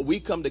 But we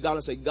come to God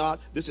and say, God,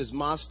 this is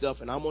my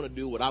stuff and I want to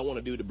do what I want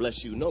to do to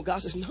bless you. No,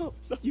 God says, no,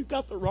 you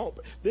got the wrong.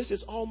 This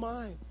is all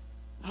mine.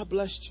 I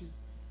blessed you.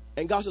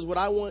 And God says, what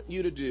I want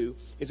you to do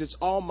is it's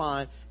all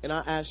mine and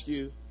I ask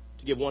you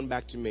to give one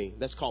back to me.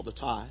 That's called the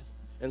tithe.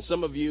 And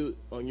some of you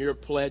on your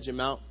pledge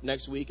amount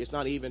next week,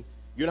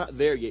 you're not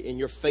there yet in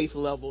your faith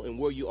level and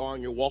where you are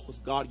in your walk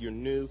with God. You're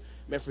new.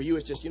 Man, for you,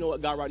 it's just, you know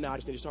what, God, right now, I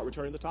just need to start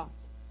returning the tithe.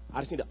 I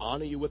just need to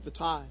honor you with the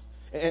tithe.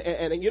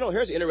 And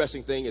here's the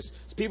interesting thing is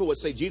people would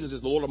say Jesus is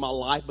the Lord of my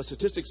life, but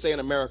statistics say in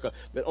America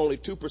that only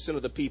 2%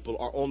 of the people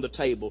are on the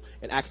table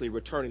and actually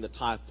returning the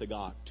tithe to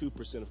God.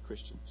 2% of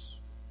Christians.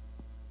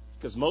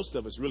 Because most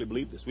of us really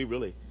believe this. We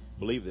really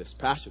believe this.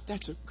 Pastor,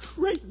 that's a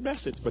great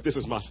message, but this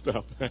is my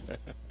stuff.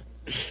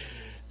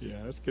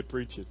 Yeah, that's good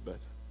preaching, but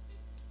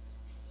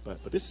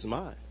this is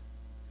mine.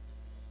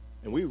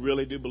 And we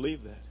really do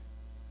believe that.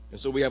 And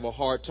so we have a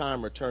hard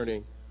time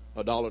returning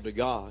a dollar to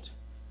God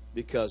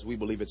because we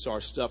believe it's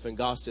our stuff. And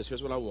God says,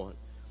 here's what I want.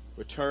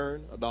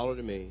 Return a dollar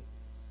to me.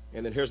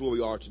 And then here's where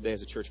we are today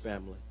as a church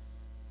family.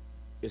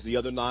 It's the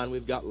other 9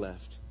 we've got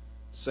left.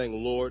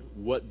 Saying, Lord,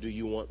 what do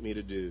you want me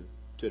to do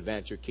to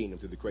advance your kingdom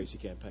through the Crazy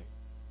campaign?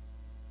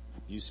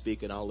 You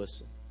speak and I'll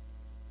listen.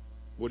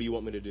 What do you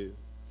want me to do?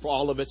 For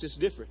all of us, it's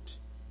different.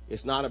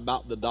 It's not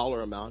about the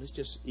dollar amount. It's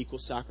just equal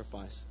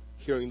sacrifice.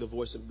 Hearing the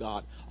voice of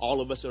God.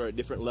 All of us are at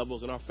different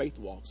levels in our faith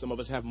walk. Some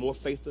of us have more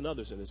faith than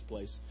others in this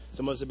place.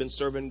 Some of us have been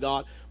serving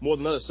God more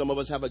than others. Some of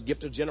us have a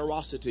gift of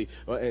generosity,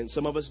 and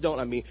some of us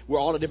don't. We're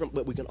all different,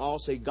 but we can all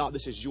say, God,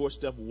 this is your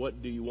stuff.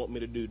 What do you want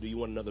me to do? Do you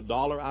want another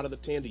 $1 out of the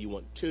 10? Do you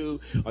want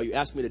 2? Are you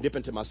asking me to dip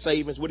into my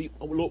savings?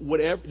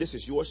 Whatever. This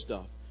is your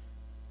stuff,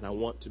 and I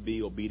want to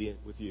be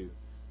obedient with you.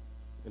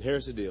 And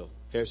here's the deal.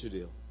 Here's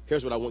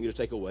what I want you to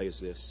take away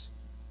is this.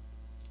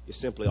 It's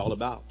simply all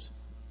about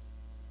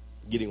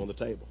getting on the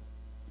table.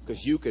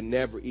 Because you can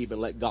never even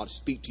let God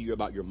speak to you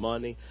about your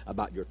money,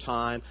 about your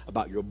time,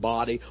 about your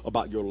body,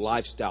 about your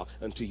lifestyle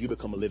until you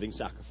become a living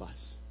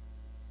sacrifice.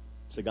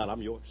 Say, God,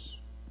 I'm yours.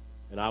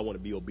 And I want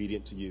to be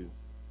obedient to you.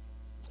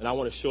 And I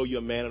want to show you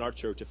a man in our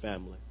church, a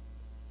family.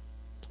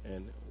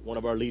 And one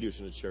of our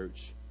leaders in the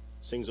church,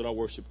 sings on our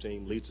worship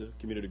team, leads a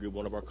community group,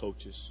 one of our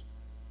coaches.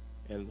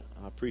 And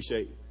I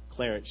appreciate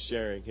Clarence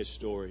sharing his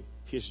story,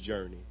 his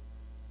journey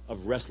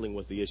of wrestling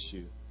with the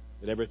issue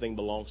that everything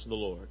belongs to the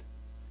Lord.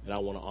 And I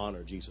want to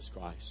honor Jesus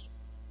Christ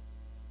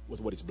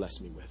with what he's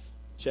blessed me with.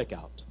 Check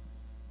out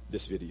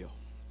this video.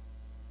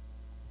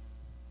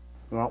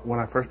 Well, when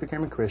I first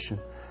became a Christian,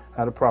 I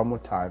had a problem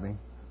with tithing.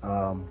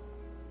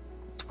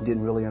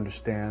 Didn't really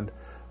understand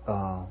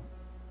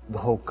the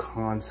whole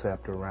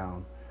concept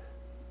around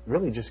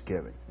really just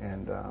giving,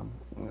 and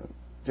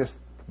just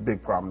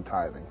big problem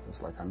tithing.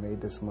 It's like, I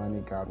made this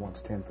money, God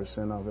wants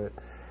 10% of it.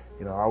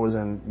 You know, I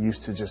wasn't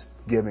used to just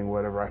giving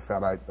whatever I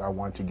felt I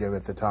wanted to give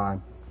at the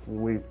time.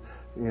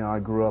 I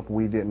grew up,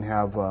 we didn't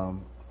have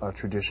a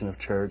tradition of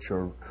church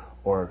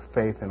or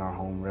faith in our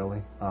home,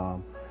 really.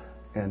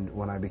 And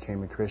when I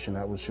became a Christian,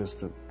 that was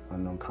just an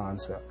unknown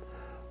concept.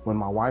 When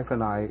my wife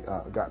and I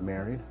got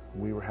married,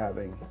 we were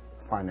having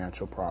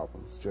financial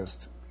problems.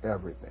 Just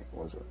everything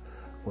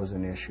was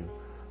an issue.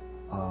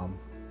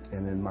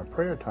 And in my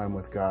prayer time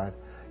with God,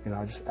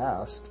 I just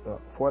asked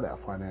for that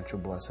financial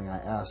blessing. I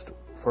asked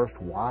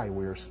first why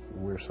we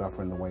were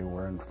suffering the way we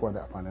were, and for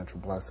that financial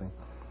blessing.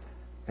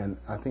 And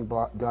I think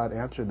God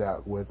answered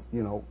that with,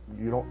 you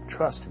don't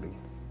trust me.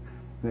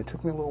 And it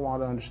took me a little while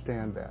to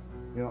understand that.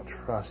 You don't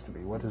trust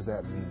me. What does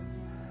that mean?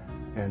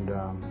 And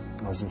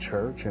I was in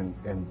church, and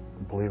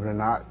believe it or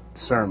not,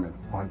 sermon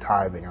on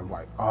tithing. I'm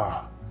like,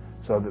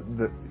 So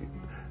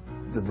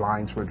the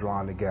lines were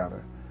drawn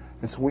together.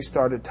 And so we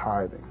started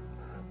tithing.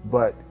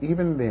 But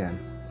even then,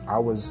 I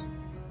was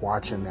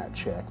watching that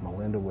check.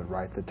 Melinda would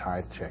write the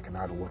tithe check, and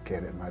I'd look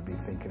at it, and I'd be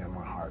thinking in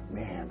my heart,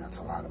 man, that's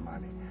a lot of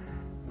money.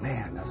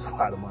 Man, that's a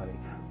lot of money.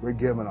 We're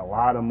giving a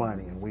lot of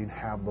money, and we'd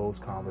have those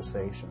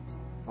conversations.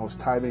 I was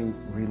tithing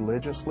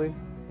religiously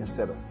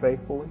instead of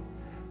faithfully,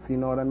 if you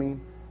know what I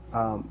mean.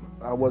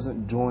 I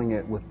wasn't doing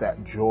it with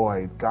that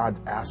joy. God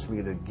asked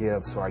me to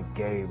give, so I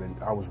gave, and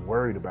I was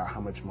worried about how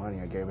much money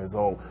I gave, as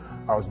though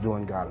I was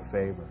doing God a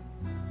favor.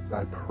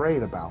 I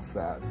prayed about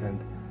that, and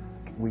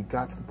we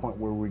got to the point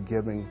where we're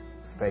giving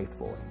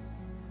faithfully,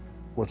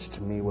 which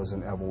to me was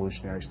an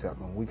evolutionary step.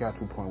 When we got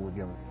to a point where we're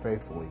giving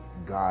faithfully,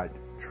 God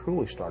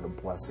truly started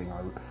blessing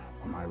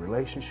my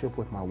relationship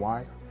with my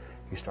wife.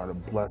 He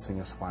started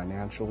blessing us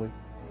financially.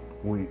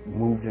 We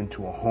moved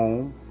into a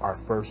home, our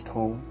first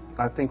home.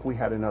 I think we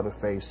had another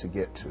phase to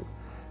get to,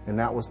 and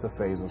that was the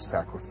phase of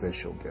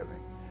sacrificial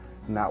giving.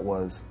 And that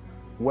was,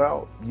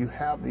 well, you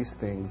have these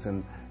things,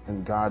 and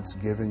God's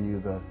given you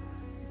the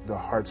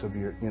hearts of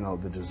your,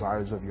 the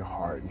desires of your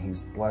heart, and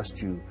He's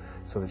blessed you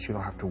so that you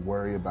don't have to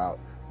worry about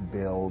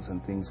bills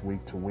and things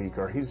week to week,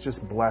 or He's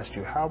just blessed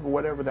you, however,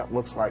 whatever that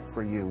looks like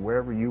for you,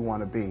 wherever you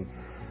want to be.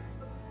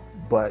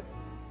 But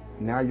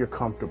now you're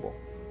comfortable,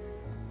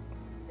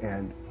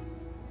 and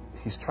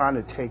He's trying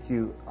to take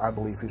you, I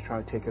believe He's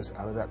trying to take us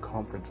out of that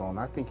comfort zone.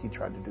 I think He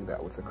tried to do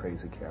that with the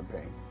Crazy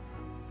campaign.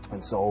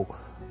 And so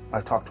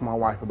I talked to my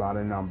wife about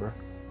a number,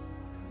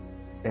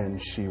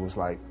 and she was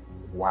like,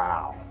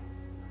 wow.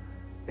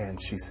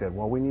 And she said,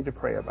 well, we need to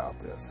pray about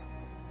this.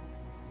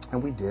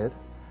 And we did.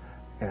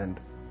 And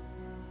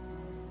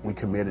we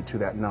committed to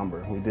that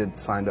number. We did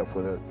sign up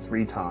for the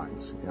 3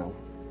 times,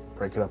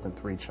 break it up in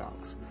 3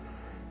 chunks.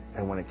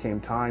 And when it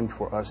came time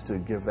for us to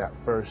give that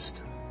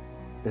first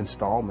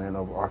installment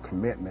of our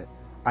commitment,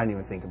 I didn't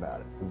even think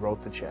about it. We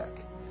wrote the check.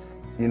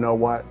 You know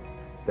what?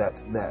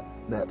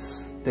 That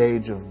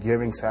stage of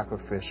giving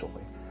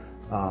sacrificially,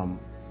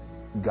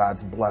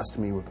 God's blessed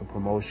me with a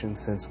promotion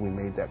since we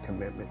made that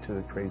commitment to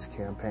the Crazy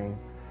campaign.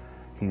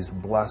 He's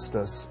blessed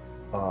us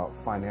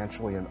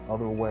financially in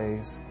other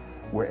ways.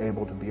 We're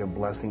able to be a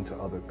blessing to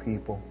other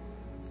people.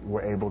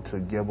 We're able to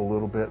give a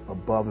little bit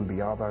above and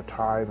beyond our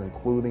tithe,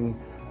 including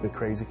the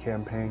Crazy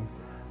campaign.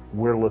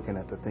 We're looking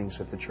at the things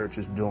that the church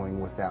is doing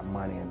with that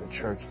money, and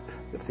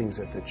the things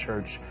that the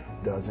church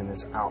does in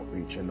its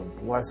outreach, and the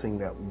blessing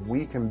that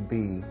we can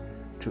be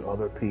to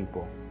other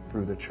people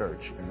through the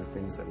church and the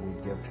things that we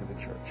give to the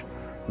church.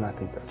 And I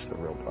think that's the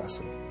real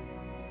blessing.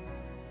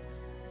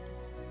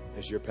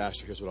 As your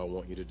pastor, here's what I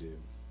want you to do.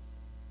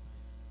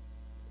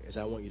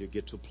 I want you to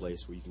get to a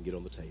place where you can get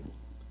on the table.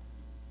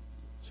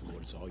 Say,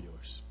 Lord, it's all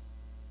yours.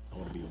 I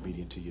want to be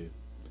obedient to you.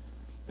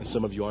 And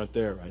some of you aren't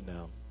there right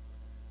now.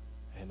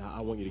 And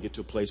I want you to get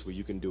to a place where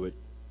you can do it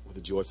with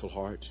a joyful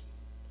heart.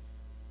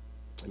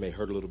 It may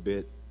hurt a little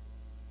bit,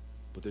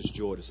 but there's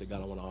joy to say,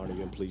 God, I want to honor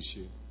you and please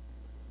you.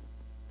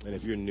 And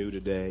if you're new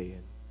today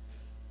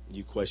and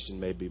you question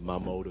maybe my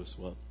motives,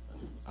 well,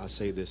 I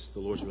say this, the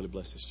Lord's really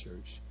blessed this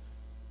church.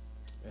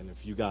 And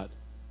if you got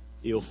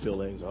ill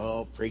feelings,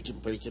 preaching,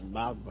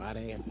 about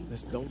body,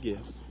 don't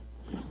give.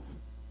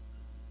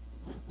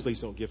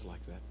 Please don't give like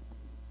that.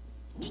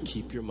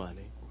 Keep your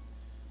money.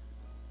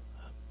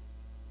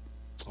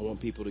 I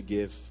want people to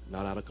give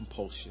not out of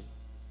compulsion,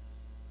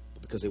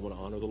 but because they want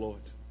to honor the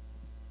Lord.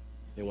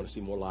 They want to see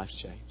more lives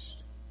changed.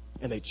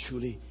 And they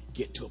truly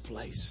get to a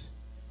place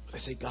where they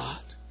say,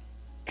 God,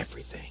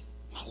 everything,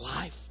 my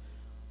life,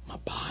 my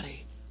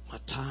body, my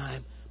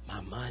time,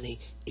 my money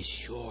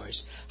is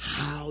yours.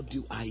 How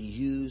do I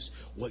use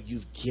what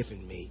you've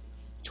given me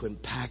to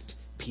impact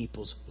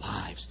people's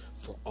lives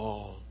for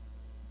all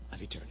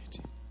of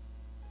eternity.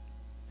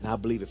 And I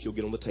believe if you'll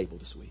get on the table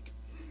this week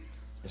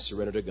and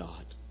surrender to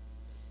God,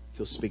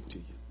 He'll speak to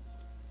you.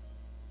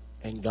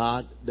 And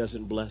God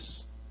doesn't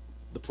bless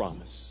the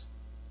promise.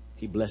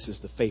 He blesses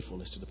the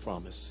faithfulness to the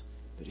promise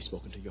that He's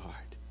spoken to your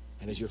heart.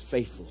 And as you're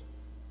faithful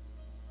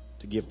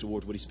to give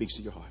toward what He speaks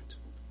to your heart,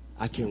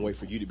 I can't wait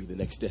for you to be the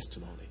next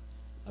testimony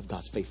of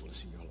God's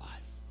faithfulness in your life.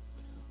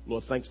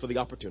 Lord, thanks for the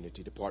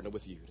opportunity to partner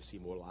with you to see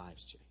more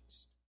lives change.